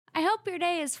hope your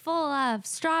day is full of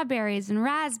strawberries and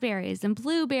raspberries and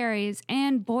blueberries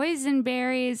and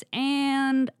boysenberries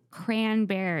and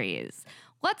cranberries.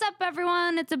 What's up,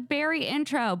 everyone? It's a berry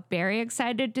intro. Very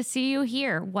excited to see you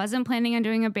here. Wasn't planning on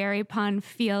doing a berry pun,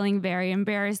 feeling very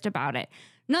embarrassed about it.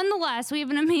 Nonetheless, we have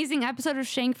an amazing episode of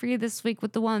Shank for you this week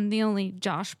with the one, the only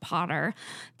Josh Potter.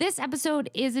 This episode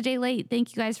is a day late.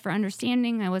 Thank you guys for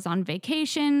understanding. I was on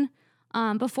vacation.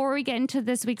 Before we get into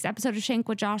this week's episode of Shank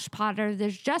with Josh Potter,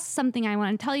 there's just something I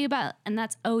want to tell you about, and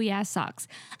that's Oh Yeah Socks.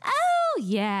 Oh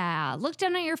yeah, look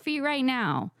down at your feet right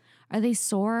now. Are they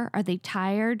sore? Are they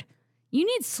tired? You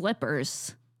need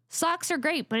slippers. Socks are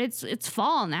great, but it's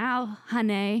fall now,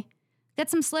 honey. Get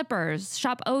some slippers.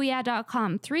 Shop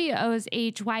ohyeah.com. 3 O's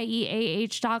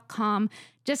HYEAH.com.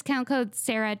 Discount code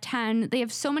Sarah10. They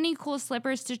have so many cool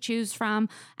slippers to choose from.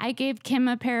 I gave Kim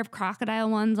a pair of crocodile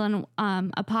ones on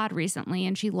a pod recently,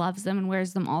 and she loves them and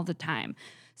wears them all the time.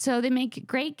 So they make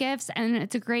great gifts, and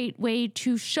it's a great way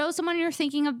to show someone you're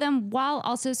thinking of them while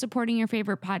also supporting your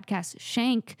favorite podcast,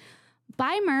 Shank.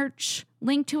 Buy merch.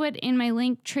 Link to it in my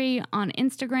link tree on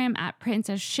Instagram at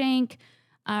Princess Shank.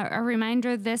 A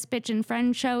reminder, this Bitch and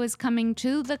Friend show is coming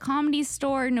to the Comedy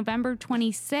Store November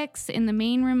 26th in the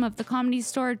main room of the Comedy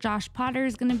Store. Josh Potter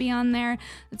is going to be on there.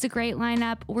 It's a great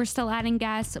lineup. We're still adding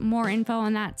guests. More info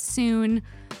on that soon.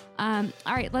 All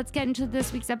right, let's get into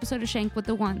this week's episode of Shank with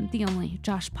the one, the only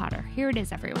Josh Potter. Here it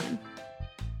is, everyone.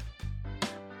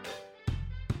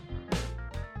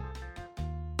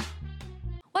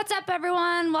 What's up,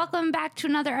 everyone? Welcome back to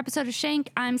another episode of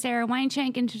Shank. I'm Sarah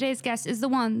Weinshank, and today's guest is the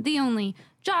one, the only,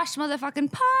 Josh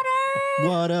motherfucking Potter.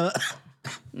 What up?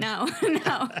 No.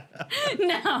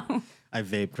 I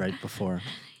vaped right before.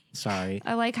 Sorry.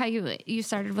 I like how you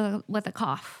started with a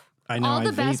cough. I know. All the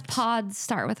I best vaped. pods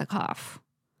start with a cough.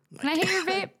 Can I hit your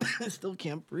vape? I still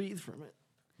can't breathe from it.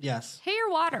 Yes. Hit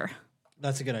your water.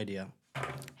 That's a good idea.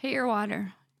 Hit your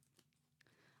water.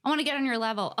 I want to get on your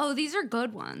level. Oh, these are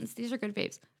good ones. These are good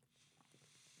vapes.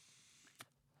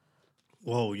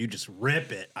 Whoa, you just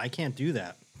rip it. I can't do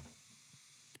that.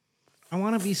 I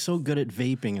want to be so good at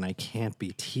vaping, and I can't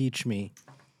be. Teach me.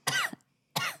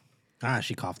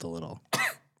 She coughed a little.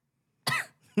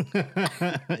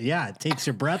 Yeah, it takes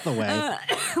your breath away.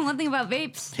 One thing about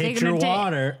vapes. Hit your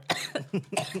water.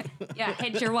 Yeah,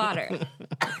 hit your water.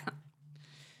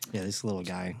 Yeah, this little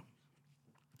guy.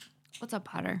 What's up,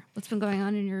 Potter? What's been going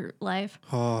on in your life?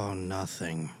 Oh,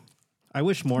 nothing. I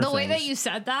wish more The things way that you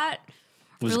said that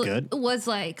was really good. was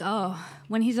like, oh,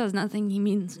 when he says nothing, he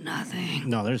means nothing.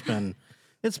 No, there's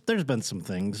been some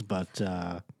things, but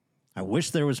I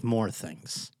wish there was more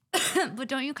things. But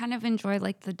don't you kind of enjoy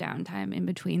like the downtime in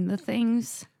between the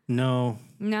things? No,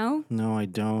 No? I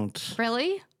don't.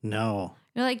 Really? No.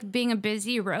 You're like being a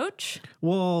busy roach?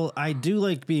 Well, I do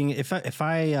like being if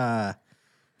I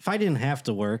didn't have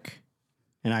to work,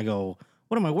 and I go,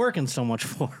 what am I working so much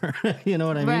for? You know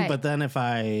what I mean? Right. But then if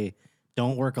I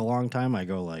don't work a long time, I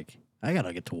go like, I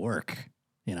gotta get to work.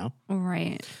 You know?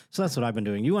 Right. So that's what I've been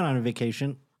doing. You went on a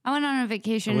vacation. I went on a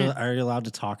vacation. Are you allowed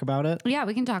to talk about it? Yeah,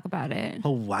 we can talk about it.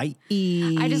 Hawaii.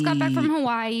 I just got back from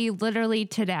Hawaii literally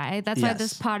today. That's why Yes.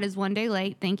 this pod is one day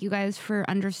late. Thank you guys for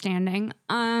understanding.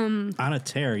 On a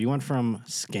tear. You went from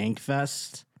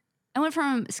Skankfest. I went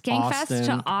from Skankfest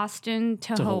to Austin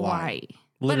to Hawaii.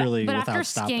 Literally but without after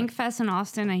stopping. Skankfest in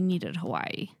Austin, I needed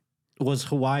Hawaii. Was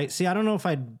Hawaii... See, I don't know if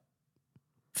I'd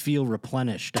feel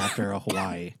replenished after a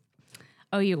Hawaii.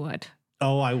 Oh, you would.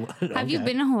 Oh, I would. Have you Okay.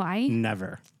 been to Hawaii?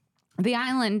 Never. The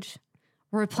island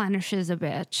replenishes a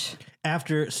bitch.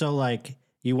 So like,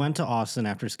 you went to Austin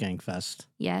after Skankfest.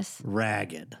 Yes.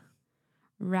 Ragged.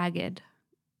 Ragged.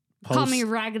 Call me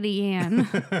Raggedy Ann.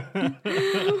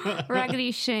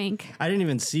 Raggedy Shank. I didn't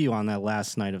even see you on that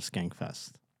last night of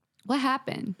Skankfest. What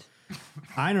happened?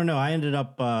 I don't know. I ended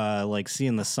up like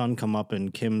seeing the sun come up in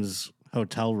Kim's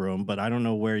hotel room, but I don't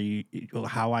know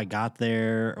how I got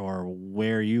there or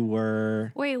where you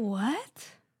were. Wait, what?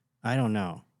 I don't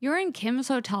know. You were in Kim's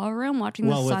hotel room watching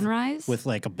the sunrise? With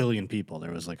like a billion people.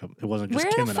 There was like it wasn't just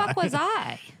Where Kim the and fuck was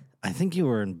I? I think you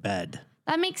were in bed.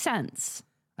 That makes sense.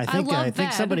 I think love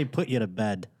bed. somebody put you to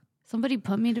bed. Somebody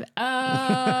put me to...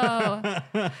 Oh.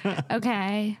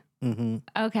 Okay. Mm-hmm.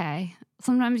 Okay.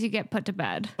 Sometimes you get put to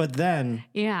bed. But then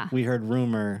Yeah. we heard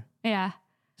rumor Yeah.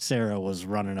 Sarah was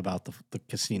running about the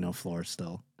casino floor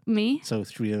still. Me? So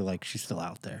we were like, she's still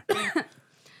out there.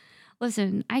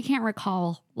 Listen, I can't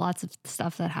recall lots of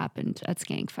stuff that happened at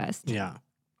Skankfest. Yeah.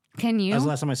 Can you? That was the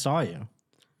last time I saw you.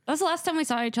 That was the last time we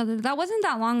saw each other. That wasn't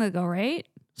that long ago, right?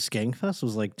 Skankfest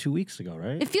was like 2 weeks ago,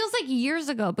 right? It feels like years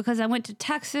ago because I went to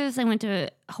Texas. I went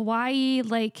to Hawaii.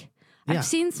 Like, Yeah. I've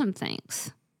seen some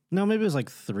things. No, maybe it was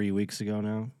like 3 weeks ago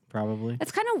now. probably.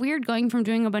 It's kind of weird going from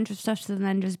doing a bunch of stuff to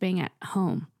then just being at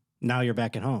home. Now you're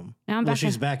back at home. Now I'm well, back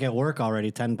she's back at work already.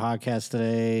 10 podcasts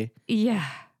today. Yeah.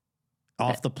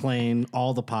 Off the plane,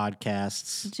 all the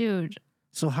podcasts. Dude.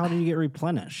 So how do you get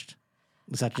replenished?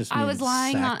 Does that just mean I was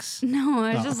lying sex?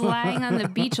 I was just lying on the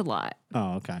beach a lot.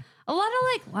 Oh, okay. A lot of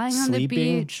like lying on the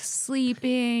beach,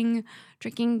 sleeping,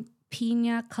 drinking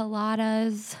pina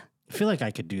coladas. I feel like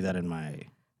I could do that in my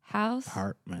House?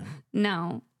 apartment.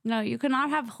 No, you cannot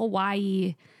have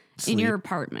Hawaii in your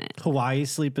apartment. Hawaii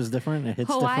sleep is different. It hits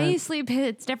Hawaii different. sleep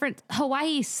hits different.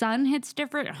 Hawaii sun hits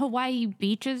different. Hawaii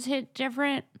beaches hit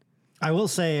different. I will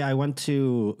say I went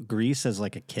to Greece as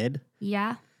like a kid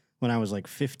Yeah. when I was like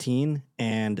 15,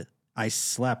 and I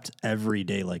slept every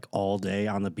day, like all day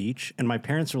on the beach. And my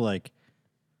parents were like,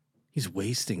 he's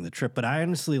wasting the trip. But I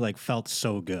honestly like felt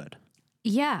so good.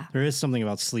 Yeah. There is something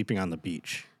about sleeping on the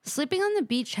beach. Sleeping on the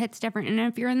beach hits different. And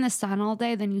if you're in the sun all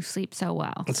day, then you sleep so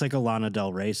well. It's like a Lana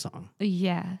Del Rey song.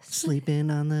 Yes. Sleeping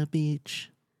on the beach.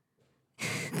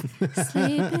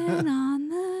 Sleeping on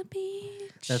the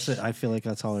beach. That's it. I feel like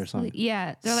that's all their song.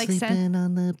 Yeah. They're like, Sleeping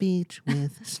on the beach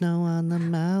with snow on the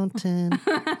mountain.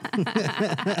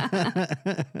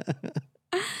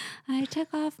 I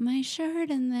took off my shirt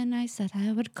and then I said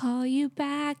I would call you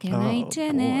back and Oh, I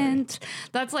didn't.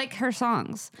 That's like her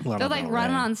songs. Lana They're like Del run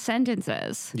Rey. on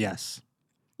sentences. Yes.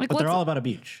 Like But they're what's- all about a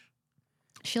beach.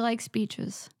 She likes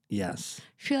beaches. Yes.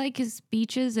 She likes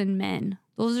beaches and men.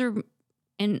 Those are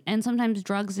and sometimes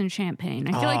drugs and champagne.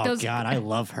 I feel like those. God, I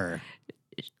love her.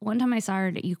 One time I saw her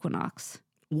at Equinox.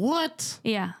 What?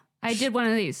 Yeah, I did one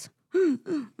of these.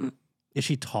 Is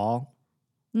she tall?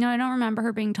 No, I don't remember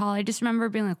her being tall. I just remember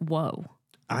being like, "Whoa."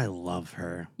 I love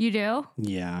her. You do,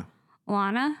 Yeah.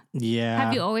 Lana? Yeah.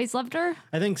 Have you always loved her?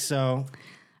 I think so.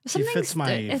 Something fits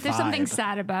my If there's something vibe.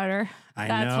 sad about her, I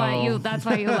that's know. why you. That's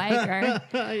why you like her.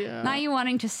 Yeah. Not you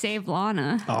wanting to save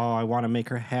Lana. Oh, I want to make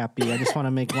her happy. I just want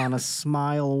to make Lana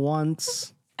smile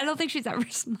once. I don't think she's ever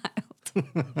smiled.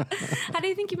 How do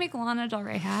you think you make Lana Del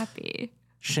Rey happy?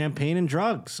 Champagne and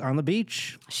drugs on the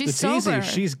beach. She's it's sober.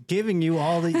 easy. She's giving you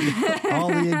all the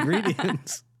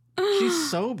ingredients. She's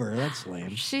sober. That's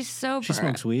lame. She's sober. She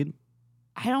smokes weed.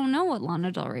 I don't know what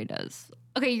Lana Del Rey does.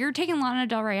 Okay, you're taking Lana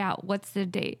Del Rey out. What's the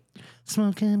date?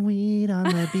 Smoking weed on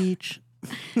the beach.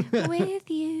 With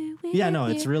you. Yeah, no,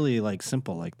 it's really like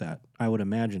simple like that. I would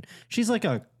imagine. She's like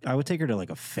I would take her to like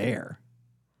a fair.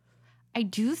 I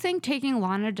do think taking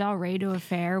Lana Del Rey to a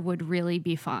fair would really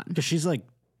be fun. Because she's like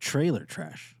trailer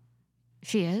trash.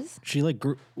 She is? She like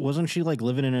wasn't she like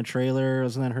living in a trailer?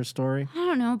 Wasn't that her story? I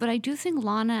don't know, but I do think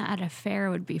Lana at a fair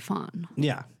would be fun.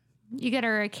 Yeah. You get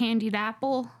her a candied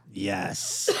apple.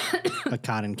 Yes. A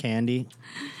cotton candy.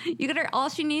 You get her, all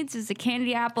she needs is a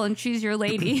candy apple and choose your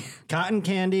lady. Cotton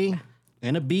candy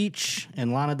and a beach,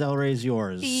 and Lana Del Rey's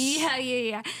yours.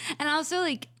 Yeah. And also,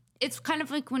 like, it's kind of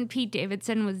like when Pete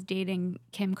Davidson was dating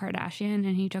Kim Kardashian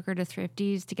and he took her to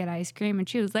Thrifty's to get ice cream and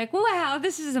she was like, wow,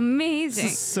 this is amazing.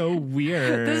 This is so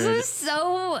weird. This is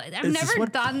so, I've Is this never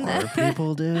what done poor this.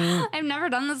 people do. I've never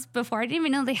done this before. I didn't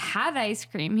even know they had ice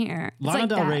cream here. It's Lana like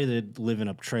Del that. Rey did live in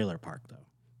a trailer park, though.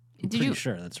 I'm Did pretty you-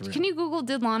 sure that's real. Can you Google,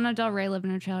 did Lana Del Rey live in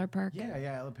a trailer park?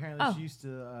 Yeah. Apparently, Oh. she used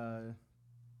to.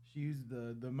 She used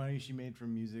the money she made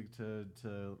from music to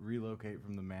relocate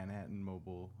from the Manhattan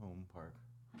Mobile Home Park.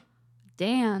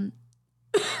 Damn.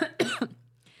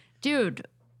 Dude,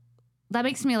 that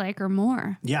makes me like her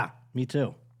more. Yeah, me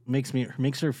too. Makes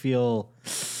her feel.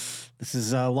 This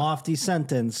is a lofty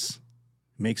sentence.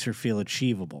 Makes her feel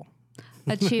achievable.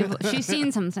 Achievable. She's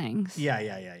seen some things.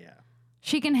 Yeah.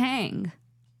 She can hang.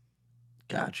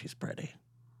 God, she's pretty.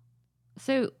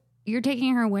 So you're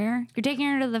taking her where? You're taking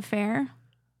her to the fair?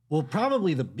 Well,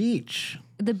 probably the beach.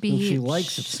 The And beach. she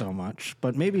likes it so much,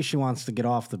 but maybe she wants to get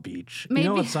off the beach. You know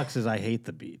Maybe- what sucks is I hate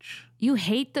the beach. You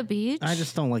hate the beach? I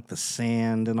just don't like the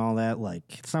sand and all that. Like,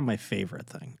 it's not my favorite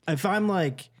thing. If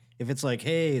it's like,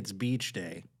 hey, it's beach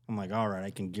day, I'm like, all right,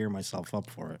 I can gear myself up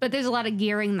for it. But there's a lot of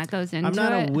gearing that goes into I'm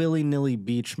not it. a willy-nilly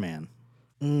beach man.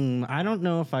 I don't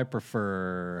know if I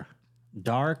prefer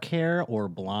dark hair or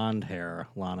blonde hair,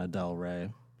 Lana Del Rey.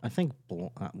 I think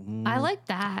I like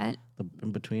that. the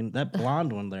in between that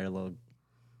blonde one there, look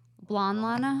Blonde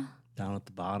Lana? down at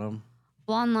the bottom.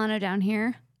 Blonde Lana down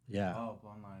here? Yeah, Oh,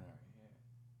 blonde liner.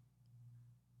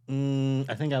 Yeah.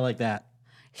 I think I like that.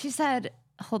 She said,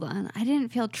 hold on, I didn't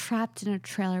feel trapped in a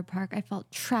trailer park. I felt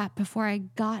trapped before I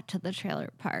got to the trailer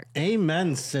park.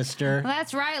 Amen, sister. Well,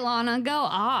 that's right, Lana. Go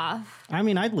off. I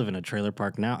mean, I'd live in a trailer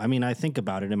park now. I mean, I think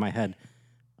about it in my head.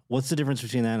 What's the difference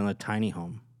between that and a tiny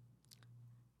home?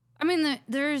 I mean,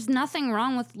 there's nothing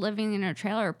wrong with living in a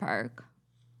trailer park.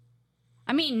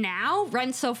 I mean, now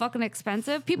rent's so fucking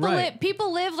expensive. People Right.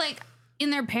 people live like in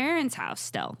their parents' house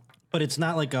still. But it's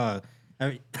not like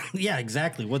yeah,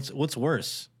 exactly. What's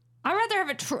worse? I'd rather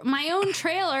have my own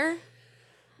trailer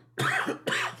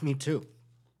Me too.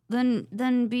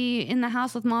 than be in the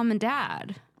house with mom and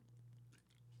dad.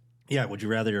 Yeah, would you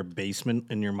rather your basement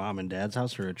in your mom and dad's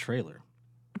house or a trailer?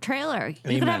 A trailer.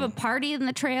 You could have a Amen. party in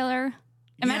the trailer.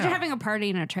 Imagine Yeah. having a party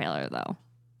in a trailer though.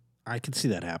 I could see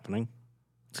that happening.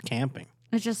 It's camping.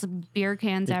 It's just beer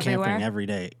cans You're everywhere. camping every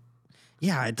day.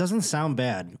 Yeah, it doesn't sound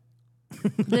bad.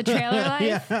 The trailer life.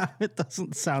 Yeah, it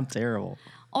doesn't sound terrible.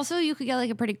 Also, you could get like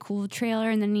a pretty cool trailer,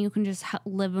 and then you can just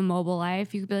live a mobile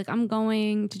life. You could be like, I'm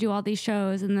going to do all these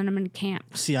shows, and then I'm going to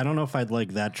camp. See, I don't know if I'd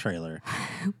like that trailer.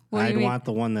 What do you I'd mean? want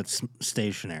the one that's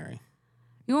stationary.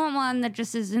 You want one that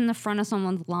just is in the front of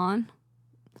someone's lawn?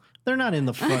 They're not in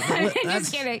the front.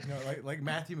 Just kidding. No, like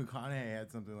Matthew McConaughey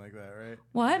had something like that, right?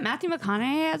 What? Matthew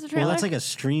McConaughey has a trailer? Well, that's like a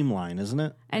streamline, isn't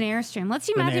it? an Airstream. Let's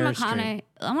see An Matthew Airstream. McConaughey.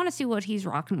 I want to see what he's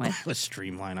rocking with. A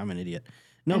streamline. I'm an idiot.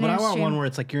 No, An but I want Airstream. one where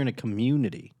it's like you're in a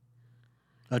community,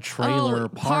 a trailer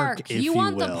park, if You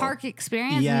want will. the park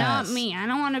experience, Yes. not me. I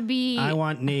don't want to be. I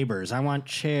want neighbors. I want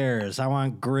chairs. I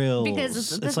want grills.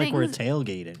 Because the it's like we're things-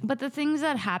 tailgating. But the things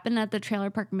that happen at the trailer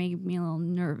park make me a little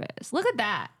nervous. Look at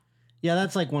that. Yeah,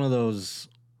 that's like one of those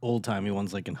old timey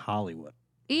ones, like in Hollywood.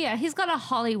 Yeah, he's got a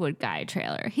Hollywood guy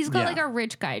trailer. He's got Yeah. like a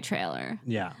rich guy trailer.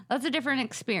 Yeah, That's a different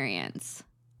experience.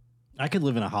 I could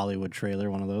live in a Hollywood trailer,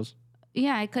 one of those.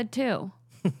 Yeah, I could too.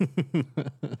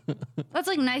 That's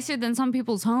like nicer than some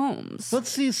people's homes. Let's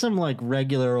see some like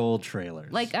regular old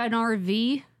trailers. Like an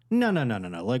RV. no.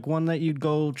 Like one that you'd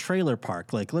go trailer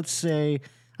park. Like let's say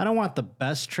I don't want the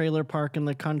best trailer park in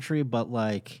the country, but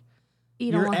like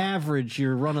You don't your want- average,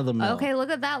 your run of the mill. Okay, look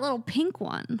at that little pink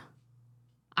one.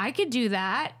 I could do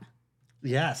that.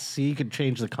 Yes. See, you could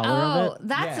change the color Oh, of it.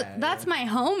 that's my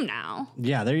home now.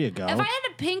 Yeah, there you go. If I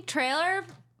had a pink trailer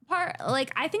part,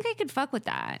 like I think I could fuck with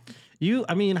that.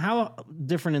 I mean, how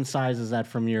different in size is that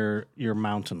from your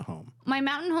mountain home? My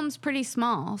mountain home's pretty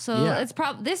small, so Yeah. it's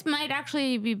this might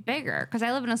actually be bigger because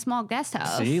I live in a small guest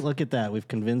house. See, look at that. We've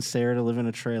convinced Sarah to live in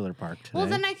a trailer park today. Well,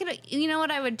 then I could, you know what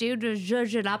I would do to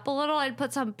zhuzh it up a little? I'd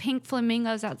put some pink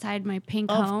flamingos outside my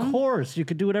pink of home. course, you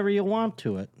could do whatever you want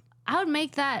to it. I would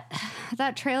make that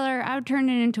trailer, I would turn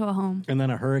it into a home. And then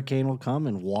a hurricane will come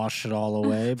and wash it all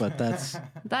away. But that's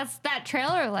That's that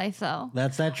trailer life, though.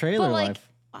 that trailer But like,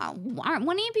 life.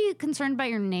 wouldn't you be concerned about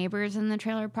your neighbors in the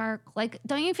trailer park? Like,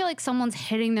 don't you feel like someone's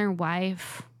hitting their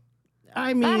wife?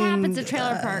 I mean, That happens at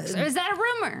trailer parks. Or is that a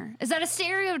rumor? Is that a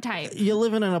stereotype? You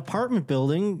live in an apartment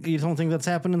building. You don't think that's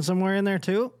happening somewhere in there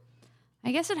too?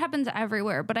 I guess it happens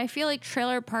everywhere, but I feel like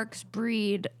trailer parks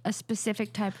breed a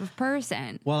specific type of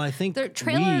person. Well, I think The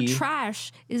trailer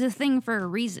trash is a thing for a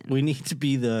reason. we need to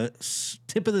be the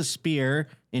tip of the spear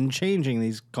in changing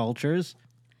these cultures.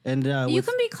 And You with,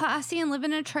 can be classy and live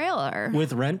in a trailer.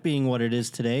 with rent being what it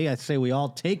is today, I say we all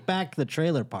take back the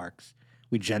trailer parks.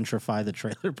 We gentrify the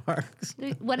trailer parks.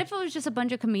 What if it was just a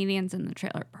bunch of comedians in the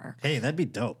trailer park? Hey, that'd be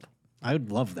dope. I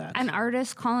would love that. An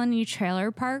artist colony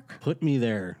trailer park? Put me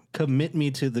there. Commit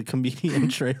me to the comedian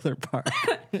trailer park.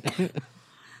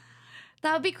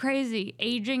 That would be crazy.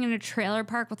 Aging in a trailer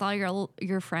park with all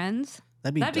your friends.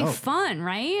 That'd be That'd dope. be fun,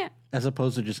 right? As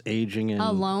opposed to just aging in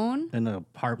Alone? in an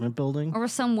apartment building. Or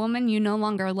with some woman you no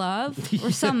longer love?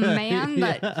 Or some man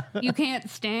that you can't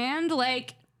stand?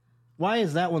 Like, Why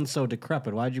is that one so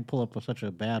decrepit? Why'd you pull up with such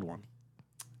a bad one?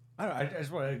 I don't know. I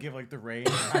just wanted to give like the range.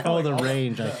 Oh, the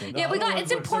range, I think. Yeah, we got- other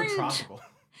it's ones look so important. tropical.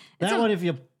 That one, if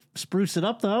you spruce it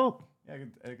up, though, Yeah,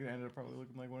 I could end up probably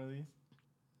looking like one of these.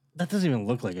 that doesn't even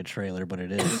look like a trailer, but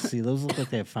it is. See, those look like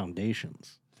they have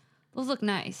foundations. those look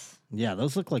nice. Yeah,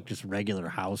 those look like just regular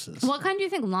houses. What kind do you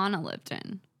think Lana lived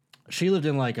in? She lived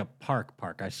in like a park.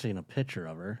 I seen a picture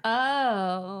of her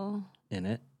Oh, in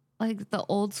it. like the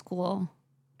old school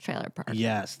trailer park.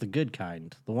 Yes, the good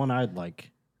kind. The one I'd like.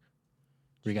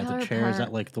 We got the Trailer chairs park.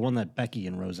 that like the one that Becky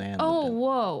and Roseanne Oh, lived in.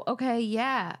 whoa. Okay,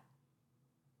 yeah.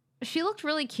 She looked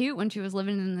really cute when she was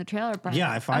living in the trailer park.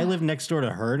 Yeah, if I lived next door to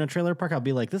her in a trailer park, I'd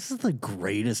be like, this is the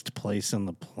greatest place on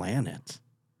the planet.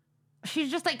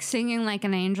 She's just like singing like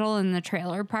an angel in the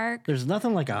trailer park. There's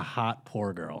nothing like a hot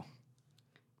poor girl.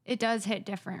 It does hit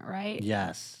different, right?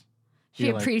 Yes. She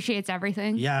You're like, appreciates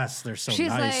everything. yes, they're so She's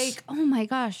nice. like, oh my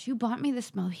gosh, you bought me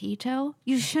this mojito?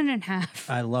 You shouldn't have.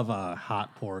 I love a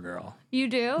hot poor girl. You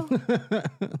do?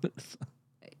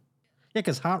 Yeah,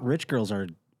 because hot rich girls are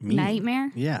mean.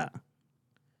 Nightmare? Yeah.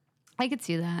 I could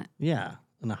see that. Yeah.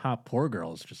 And a hot poor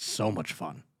girl is just so much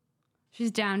fun.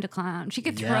 She's down to clown. She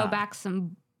could throw Yeah. back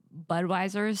some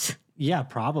Budweisers. Yeah,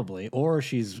 probably. Or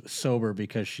she's sober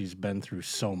because she's been through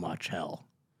so much hell.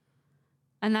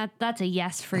 And that's a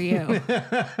yes for you.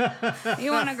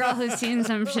 You want a girl who's seen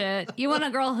some shit. You want a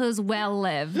girl who's well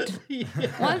lived. Yeah.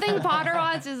 One thing Potter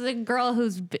wants is a girl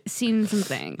who's seen some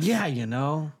things. Yeah, you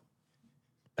know.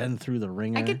 Been through the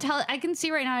ringer. I can see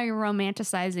right now you're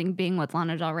romanticizing being with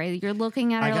Lana Del Rey. You're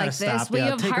looking at her like stop. this, but Yeah,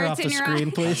 you have take her hearts off in the your screen,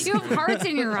 eyes. please. You have hearts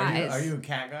in your eyes. Are you a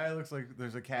cat guy? It looks like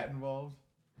there's a cat involved.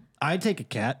 I take a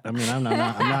cat. I mean, I'm not.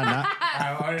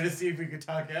 I wanted to see if we could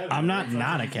talk out. I'm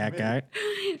not a cat guy.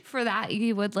 For that,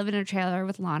 you would live in a trailer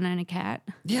with Lana and a cat.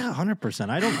 Yeah, 100%.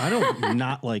 I don't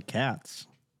not like cats.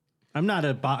 I'm not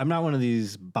one of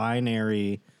these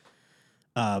binary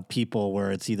people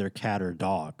where it's either cat or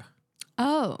dog.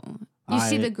 Oh, you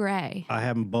see the gray. I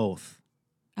have them both.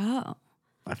 Oh,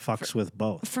 I fucks with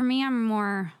both. for me, I'm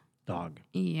more Dog.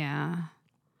 yeah.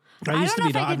 I used to don't know be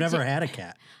if I dog. I've could never had a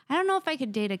cat. I don't know if I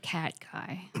could date a cat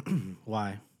guy.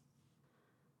 Why?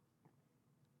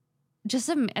 Just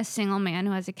a single man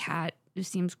who has a cat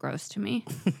just seems gross to me.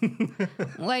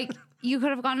 Like, you could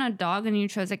have gotten a dog and you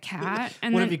chose a cat.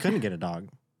 And What then, if you couldn't get a dog?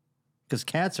 Because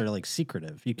cats are like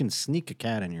secretive. You can sneak a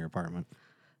cat in your apartment.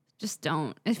 just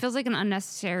don't. It feels like an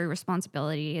unnecessary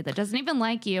responsibility that doesn't even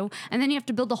like you. And then you have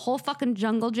to build a whole fucking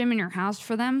jungle gym in your house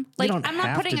for them. Like, don't I'm not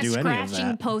have putting to a do any of scratching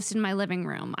that. post in my living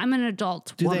room. I'm an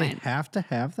adult Do woman. they have to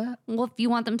have that? Well, if you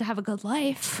want them to have a good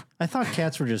life, I thought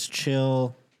cats were just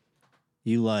chill.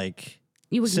 You like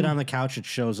you would sit on the couch, it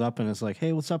shows up and it's like,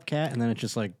 hey, what's up, cat? And then it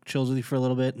just like chills with you for a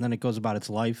little bit and then it goes about its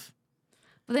life.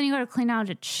 But then you got to clean out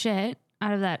its shit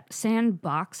out of that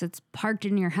sandbox that's parked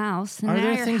in your house. And Are now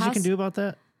there your things you house- can do about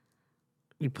that?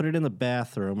 You put it in the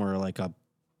bathroom or like a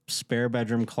spare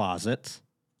bedroom closet.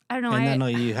 I don't know. And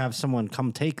then you have someone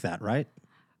come take that, right?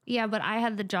 Yeah, but I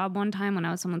had the job one time when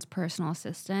I was someone's personal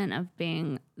assistant of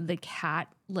being the cat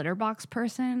litter box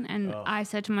person. And I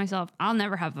said to myself, I'll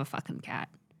never have a fucking cat.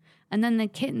 And then the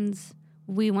kittens,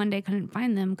 we one day couldn't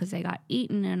find them because they got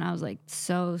eaten. And I was like,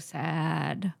 so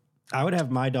sad. I would have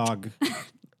my dog.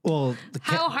 Well,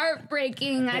 How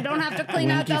heartbreaking. I don't have to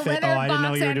clean out the Winky litter Oh, I didn't know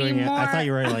box you were doing it. anymore. I thought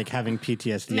you were like having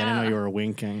PTSD. I didn't know No. you were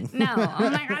winking. No,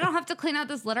 I'm like, I don't have to clean out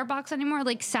this litter box anymore.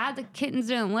 Like, sad the kittens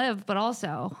didn't live, but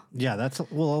also Yeah,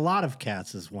 a lot of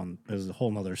cats is a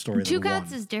whole nother story. two than cats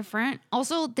one. is different.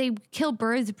 Also, they kill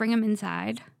birds, bring them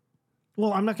inside.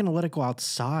 Well, I'm not going to let it go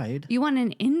outside. You want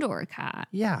an indoor cat.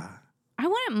 Yeah. I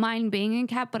wouldn't mind being a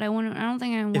cat, but I don't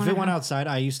think I want If it went outside,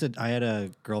 I had a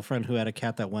girlfriend who had a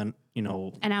cat that went,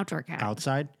 an outdoor cat.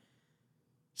 outside.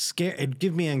 It'd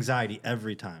give me anxiety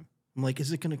every time. I'm like,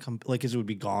 is it going to come? Like, it would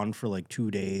be gone for like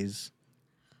 2 days.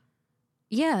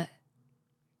 Yeah.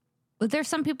 But there's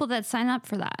some people that sign up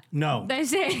for that. No. They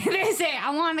say,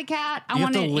 I want a cat. I You have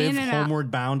want to it live in and out. homeward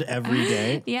bound every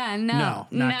day. Yeah, no.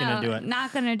 not gonna do it.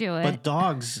 Not gonna do it. But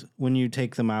dogs, when you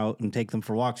take them out and take them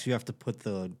for walks, you have to put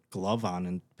the glove on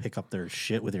and pick up their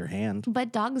shit with your hand.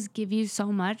 But dogs give you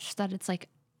so much that it's like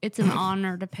it's an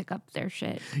honor to pick up their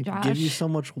shit. Josh. Give you so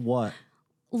much what?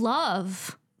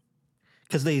 Love.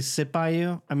 Because they sit by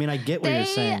you? I mean, I get what you're They-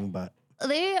 saying, but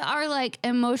They are like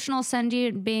emotional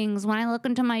sentient beings. When I look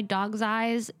into my dog's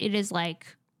eyes, it is like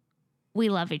we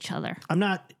love each other. I'm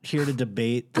not here to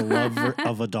debate the love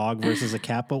of a dog versus a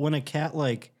cat, but when a cat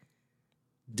like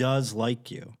does like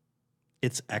you,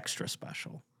 it's extra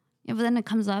special. Yeah, but then it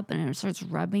comes up and it starts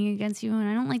rubbing against you, and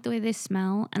I don't like the way they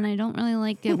smell, and I don't really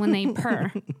like it when they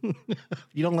purr.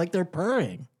 You don't like their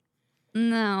purring.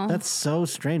 No. That's so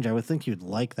strange. I would think you'd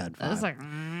like that vibe. It's like,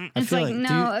 I it's feel like, like-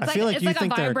 no, I feel like it's you like a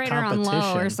think they're vibrator on low or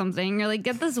competition. something. You're like,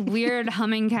 get this weird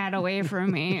humming cat away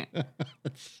from me.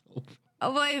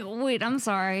 I'm like, wait, I'm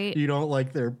sorry. You don't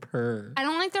like their purr. I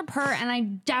don't like their purr, and I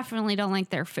definitely don't like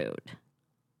their food.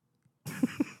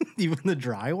 Even the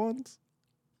dry ones?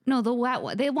 No, the wet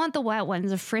one. They want the wet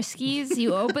ones, the Friskies.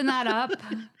 You open that up.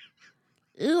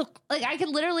 Ugh. Like, I could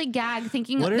literally gag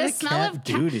thinking What did the a smell cat of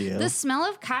do to you? the smell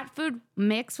of cat food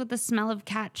mixed with the smell of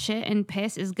cat shit and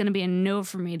piss is gonna be a no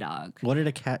for me, dog. What did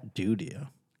a cat do to you?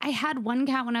 I had one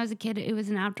cat when I was a kid. It was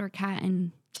an outdoor cat,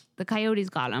 and the coyotes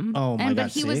got him. Oh my But God,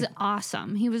 he was see?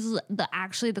 awesome. He was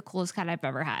actually the coolest cat I've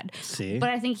ever had. See? But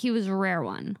I think he was a rare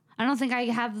one. I don't think I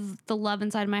have the love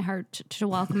inside my heart to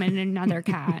welcome in another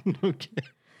cat. Okay.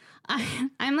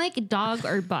 I'm like dog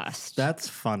or bust. That's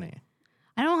funny.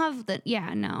 I don't have the.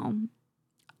 Yeah, no,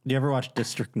 Do you ever watch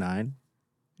District 9?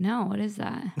 no. What is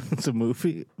that? It's a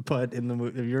movie, but in the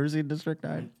movie, have you ever seen District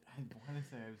 9? I want to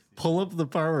say I've seen. Pull up the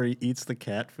part where he eats the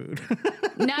cat food.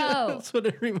 No. That's what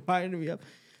it reminded me of.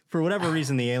 For whatever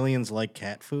reason, the aliens like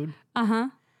cat food. Uh-huh.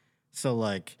 So,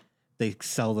 like, they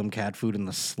sell them cat food in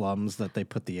the slums that they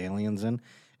put the aliens in.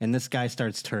 and this guy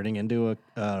starts turning into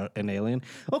an alien.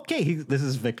 Okay, this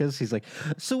is Vickers. He's like,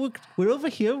 so we're over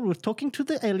here. We're talking to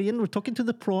the alien. We're talking to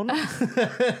the prawn.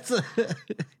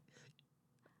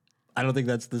 I don't think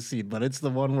that's the scene, but it's the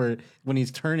one where when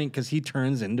he's turning, because he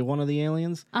turns into one of the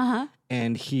aliens,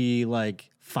 and he like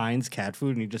finds cat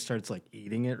food and he just starts like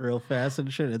eating it real fast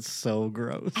and shit. It's so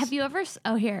gross. Have you ever?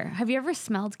 Have you ever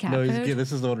smelled cat No, food?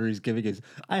 this is the order he's giving. Is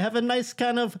I have a nice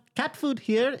kind of cat food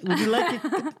here. Would you like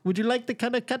it? Would you like the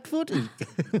kind of cat food?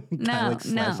 No.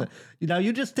 Now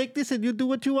you just take this and you do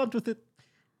what you want with it.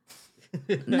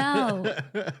 No,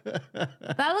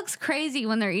 that looks crazy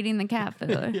when they're eating the cat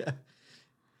food. Yeah.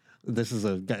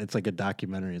 It's like a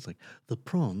documentary. It's like the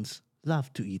prawns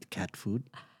love to eat cat food.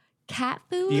 Cat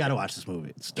food? You got to watch this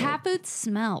movie. It's dope. Cat food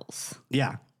smells.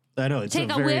 Yeah, I know. It's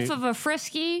Take a whiff of a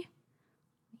Frisky.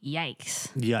 Yikes.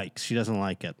 Yikes. She doesn't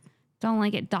like it. Don't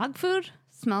like it. Dog food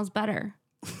smells better.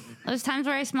 There's times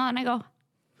where I smell it and I go,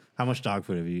 How much dog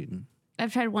food have you eaten?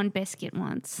 I've tried one biscuit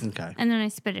once. Okay. And then I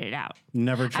spit it out.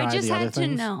 Never tried I just the other had to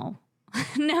things? know.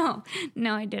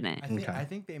 No, I didn't. I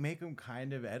think they make them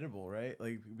kind of edible, right?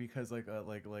 Like because like I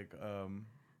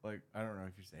don't know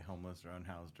if you say homeless or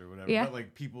unhoused or whatever, Yeah. but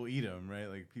like people eat them, right?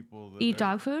 Like people that Eat are-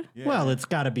 dog food? Yeah. Well, it's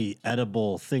got to be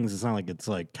edible things. It's not like it's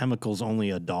like chemicals only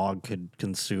a dog could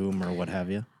consume or what have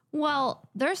you. Well,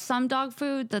 there's some dog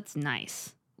food that's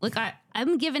nice. Like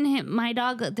I'm giving him my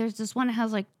dog. There's this one that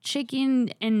has like chicken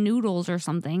and noodles or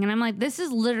something, and I'm like, this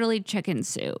is literally chicken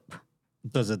soup.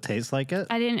 Does it taste like it?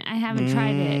 I haven't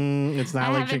tried it. It's not I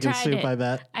like haven't chicken tried soup, it. I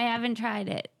bet. I haven't tried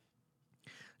it.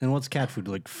 And what's cat food?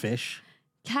 Like fish?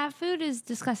 Cat food is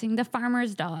disgusting. The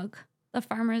farmer's dog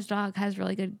has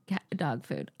really good dog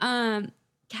food.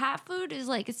 Cat food is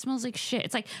like, it smells like shit.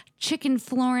 It's like chicken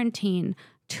Florentine,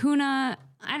 tuna.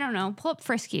 I don't know. Pull up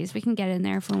Friskies. We can get in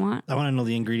there if we want. I want to know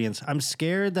the ingredients. I'm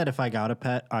scared that if I got a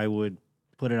pet, I would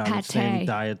put it on the same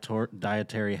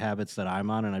dietary habits that I'm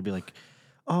on, and I'd be like,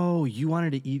 oh, you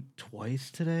wanted to eat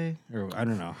twice today? Or I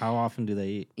don't know. How often do they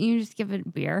eat? You just give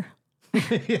it beer.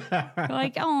 Yeah. You're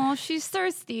like, oh, she's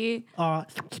thirsty.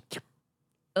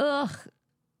 Ugh.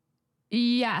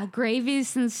 Yeah, gravy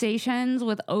sensations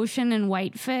with ocean and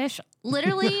whitefish.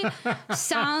 Literally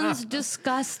sounds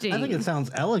disgusting. I think it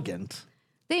sounds elegant.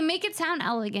 They make it sound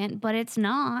elegant, but it's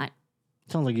not.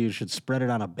 Sounds like you should spread it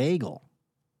on a bagel.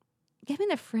 Give me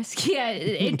the Frisky. Yeah,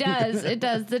 it does. It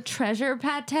does. The treasure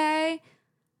pate.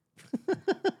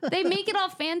 They make it all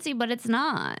fancy, but it's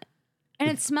not. And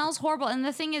it smells horrible. And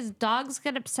the thing is, dogs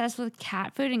get obsessed with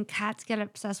cat food and cats get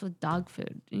obsessed with dog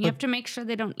food. And you have to make sure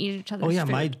they don't eat each other's Oh, yeah.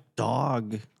 food. My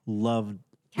dog loved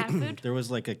Cat food? There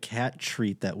was like a cat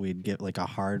treat that we'd get, like a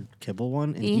hard kibble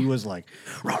one. And he was like,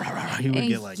 rah, rah, rah. He would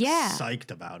get like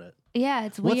psyched about it. Yeah,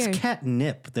 it's weird. What's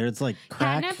catnip? There's like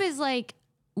crack. Catnip is like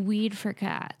weed for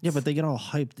cats. Yeah, but they get all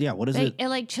hyped. Yeah, what is it? It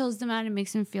like chills them out and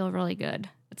makes them feel really good.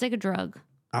 It's like a drug.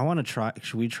 I want to try.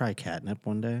 Should we try catnip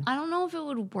one day? I don't know if it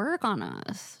would work on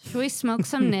us. Should we smoke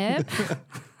some nip?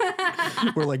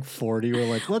 We're like 40. We're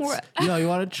like, you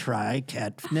want to try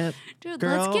catnip, Dude,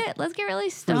 girl? let's get really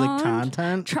For stoned. the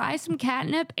content? Try some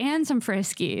catnip and some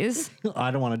Friskies.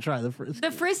 I don't want to try the first. The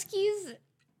Friskies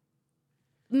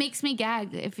makes me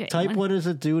gag. If you Type, what does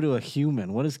it do to a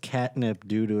human? What does catnip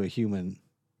do to a human?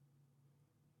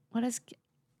 What is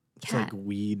It's like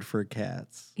weed for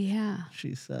cats, Yeah.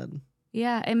 she said.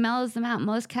 Yeah, it mellows them out.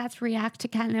 Most cats react to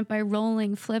catnip by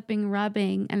rolling, flipping,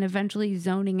 rubbing, and eventually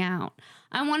zoning out.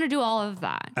 I want to do all of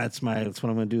that. That's what I'm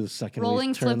going to do the second Rolling,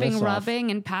 we turn flipping, this off. rubbing,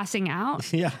 and passing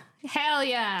out. Yeah. Hell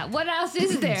yeah. What else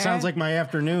is there? Sounds like my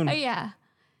afternoon. Oh, yeah.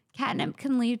 Catnip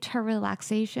can lead to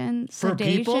relaxation, For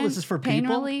sedation, people? This is for pain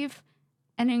people? relief,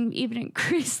 and even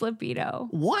increased libido.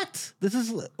 What?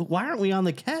 Why aren't we on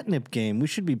the catnip game? We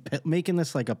should be making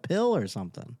this like a pill or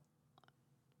something.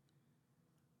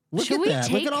 Look Should at we that.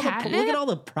 take Look catnip? at all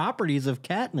the properties of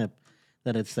catnip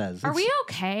that it says. Are we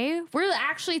okay? We're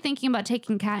actually thinking about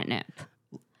taking catnip.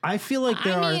 I feel like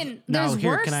there are. Now, Now, there's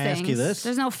here, worse can I things. ask you this?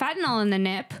 There's no fentanyl in the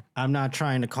nip. I'm not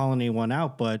trying to call anyone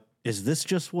out, but is this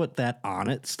just what that on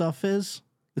it stuff is?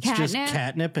 It's just Catnip?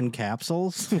 catnip and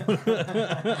capsules.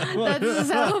 That's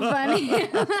so funny.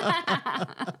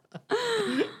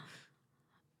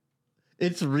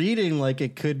 It's reading like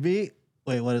it could be.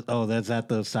 Wait, what is? Oh, that's at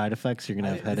the side effects. You're gonna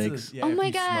have headaches. Oh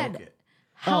my God.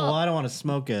 Oh, well, I don't want to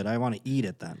smoke it. I want to eat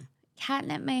it then.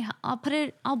 Catnip may. I'll put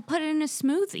it in a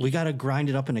smoothie. We got to grind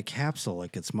it up in a capsule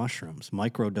like it's mushrooms.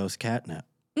 Microdose catnip.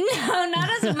 No, not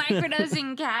as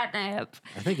microdosing catnip.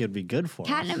 I think it'd be good for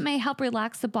Catnip us. may help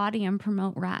relax the body and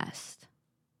promote rest.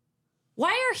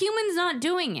 Why are humans not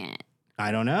doing it?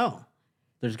 I don't know.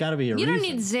 There's got to be a You reason. don't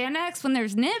need Xanax when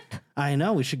there's nip. I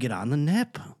know. We should get on the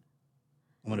nip.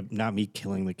 Not me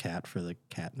killing the cat for the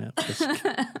catnip.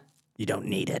 You don't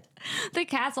need it. The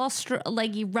cat's all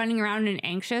like you running around and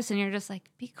anxious, and you're just like,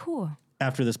 be cool.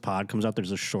 After this pod comes out,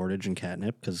 there's a shortage in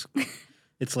catnip because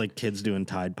it's like kids doing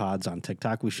Tide Pods on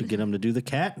TikTok. We should get them to do the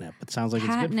catnip. It sounds like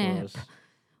it's good for us.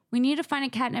 We need to find a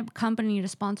catnip company to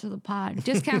sponsor the pod.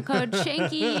 Discount code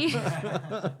Shanky.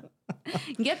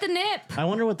 Get the nip. I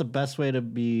wonder what the best way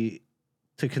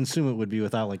to consume it would be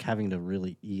without like having to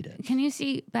really eat it. Can you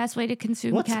see best way to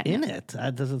consume what's catnip? in it?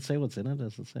 Does it say what's in it?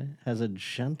 Does it say? Has a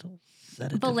gentle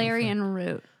sedative valerian effect?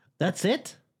 root. That's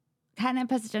it? Catnip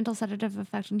has a gentle sedative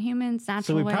effect in humans. Natural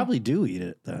So we way. probably do eat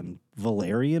it then.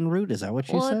 Valerian root? Is that what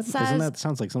you said? Isn't that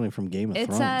sounds like something from Game of Thrones?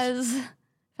 It says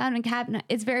found in catnip.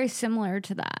 It's very similar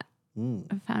to that.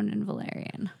 Mm. Found in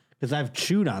valerian. Because I've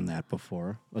chewed on that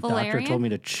before. A doctor Valerian? told me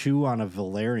to chew on a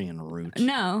valerian root.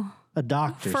 No. A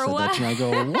doctor For said what? that to me. I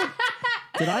go, what?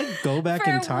 Did I go back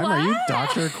in For time? Are you what?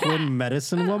 Dr. Quinn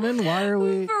medicine woman? Why are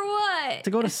we For what? to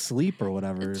go to sleep or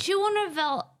whatever? Chew on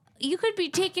a you could be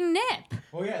taking nip.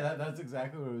 Well, yeah, that's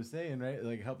exactly what I was saying, right?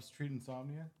 Like, helps treat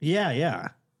insomnia. Yeah.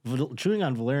 Chewing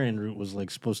on valerian root was like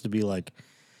supposed to be like,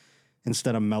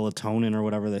 instead of melatonin or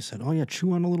whatever, they said, oh yeah,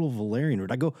 chew on a little valerian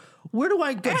root. I go, where do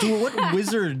I go? What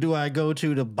wizard do I go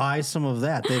to buy some of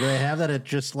that? Do they have that at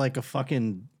just like a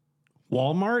fucking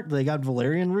Walmart? They got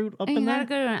valerian root up And in you there? gotta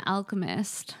go to an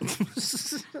alchemist.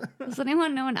 Does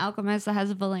anyone know an alchemist that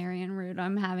has valerian root?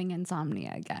 I'm having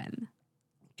insomnia again.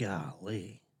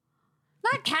 Golly.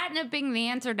 Not catnip being the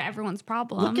answer to everyone's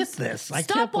problems. Look at this. I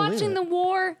Stop can't believe watching it. the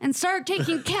war and start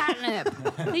taking catnip.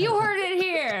 You heard it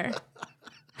here.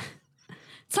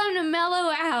 It's time to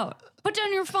mellow out. Put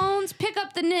down your phones, pick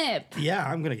up the nip. Yeah,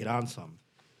 I'm going to get on some.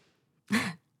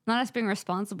 Not us being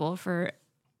responsible for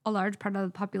a large part of the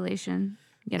population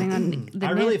getting on the I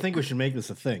nip. really think we should make this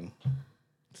a thing.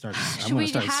 I'm going we to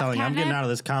start have selling. I'm getting catnip? out of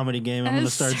this comedy game. I'm going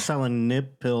to start selling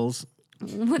nip pills.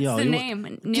 What's Yo, the you- name?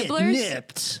 Get Nibblers?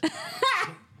 nipped.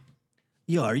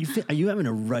 Yo, are you having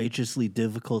a righteously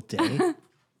difficult day?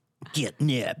 Get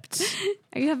nipped.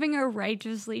 Are you having a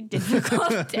righteously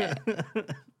difficult day?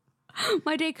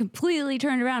 My day completely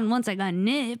turned around once I got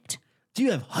nipped. Do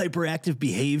you have hyperactive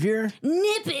behavior?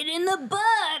 Nip it in the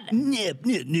bud. Nip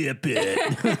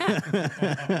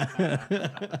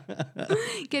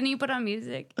it. Can you put on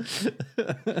music?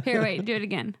 Here, wait, do it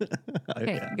again.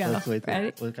 Okay, go. Let's wait.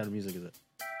 Ready? What kind of music is it?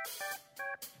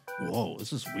 Whoa,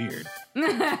 this is weird.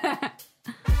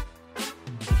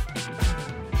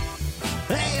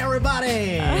 Hey,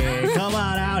 everybody! Come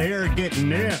on out here and get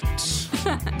nipped.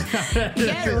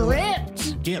 Get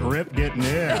ripped. Get ripped, get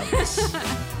nipped.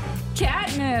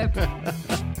 Catnip.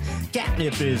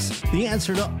 Catnip is the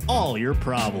answer to all your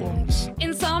problems.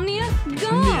 Insomnia?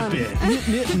 Gone. Nip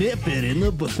it. Nip it in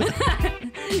the butt.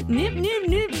 Nip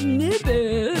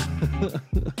it.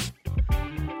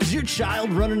 Is your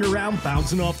child running around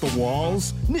bouncing off the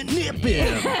walls? Nip him.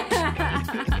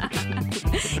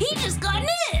 He just got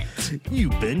nipped.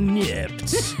 You've been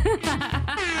nipped.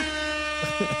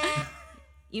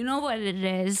 You know what it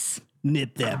is.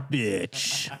 Nip that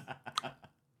bitch.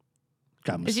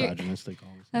 Got Is your- misogynistic. All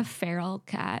this. A feral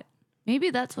cat. Maybe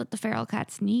that's what the feral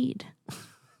cats need.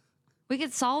 We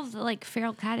could solve the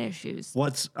feral cat issues. I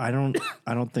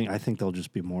think they'll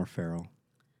just be more feral.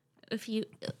 If you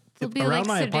they'll be Around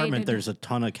my sedated. apartment, there's a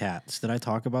ton of cats. Did I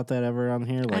talk about that ever on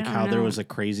here? Like don't how there know. was a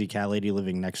crazy cat lady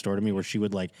living next door to me where she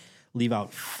would leave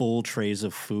out full trays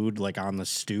of food on the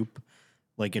stoop,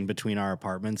 in between our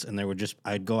apartments, and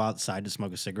I'd go outside to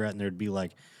smoke a cigarette, and there'd be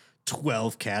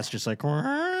 12 cats just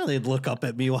they'd look up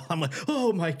at me while I'm like,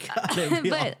 oh my God. It'd be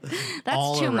But that's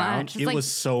all too around. much. It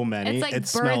was so many. it's like It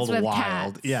birds smelled with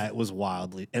wild. cats. Yeah, it was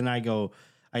wildly. And I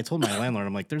told my landlord,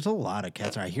 I'm like, there's a lot of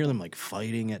cats. I hear them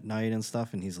fighting at night and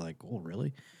stuff. And he's like, oh,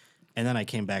 really? And then I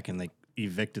came back and they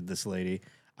evicted this lady.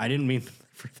 I didn't mean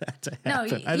for that to No,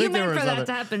 happen. you meant for that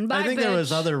to happen. Bye, I think there was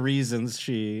bitch. other reasons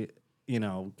she,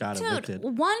 got Dude, evicted.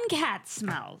 one cat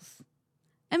smells.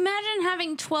 Imagine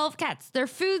having 12 cats. Their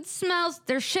food smells,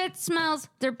 their shit smells,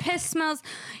 their piss smells.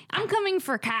 I'm coming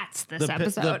for cats this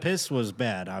episode. The piss was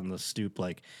bad on the stoop,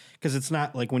 because it's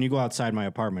not when you go outside my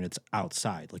apartment, it's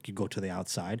outside. You go to the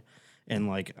outside, and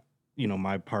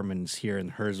my apartment's here,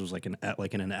 and hers was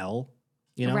in an L,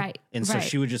 Right, And so right.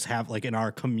 she would just have in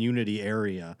our community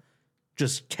area,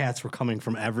 just cats were coming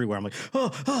from everywhere. I'm like,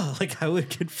 oh, I would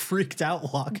get freaked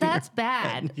out walking. That's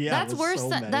bad. Yeah, That's it was worse so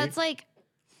than many. that's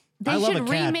they I love should a cat,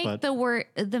 remake but-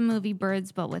 the movie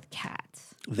Birds but with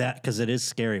cats. That because it is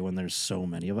scary when there's so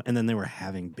many of them, and then they were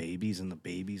having babies, and the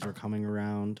babies were coming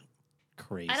around.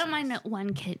 Crazy. I don't mind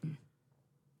one kitten.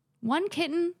 One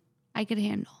kitten I could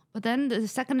handle. But then the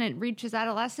second it reaches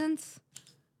adolescence,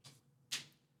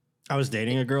 I was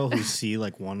dating a girl who'd see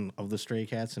like one of the stray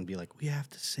cats and be like, we have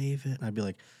to save it. And I'd be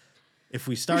like, if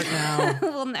we start now,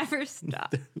 We'll never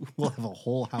stop. we'll have a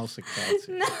whole house of cats.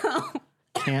 No.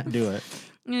 Can't do it.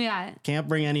 Yeah. Can't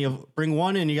bring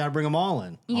one in. You got to bring them all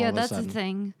in. Yeah, all of a that's the sudden.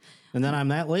 thing. And then I'm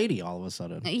that lady all of a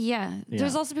sudden. Yeah.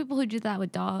 There's Yeah. also people who do that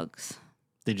with dogs.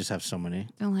 They just have so many.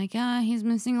 They're like, he's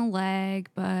missing a leg,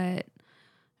 but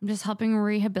I'm just helping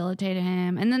rehabilitate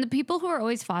him. And then the people who are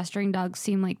always fostering dogs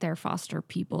seem like they're foster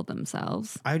people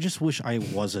themselves. I just wish I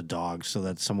was a dog so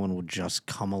that someone would just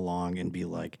come along and be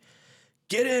like,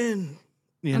 get in,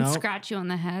 you And know? scratch you on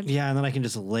the head. Yeah, and then I can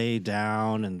just lay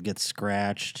down and get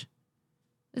scratched.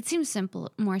 It seems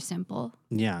more simple.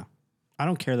 Yeah. I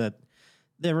don't care that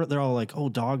they're all like, oh,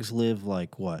 dogs live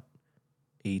like what,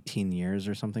 18 years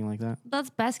or something like that? That's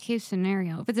best case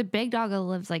scenario. If it's a big dog, it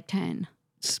lives like 10.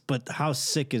 But how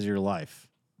sick is your life?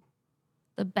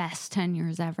 The best 10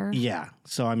 years ever. Yeah.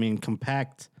 So, I mean,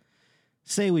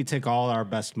 say we take all our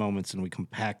best moments and we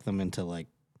compact them into like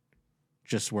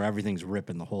just where everything's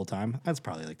ripping the whole time. That's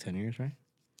probably like 10 years, right?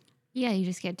 Yeah, you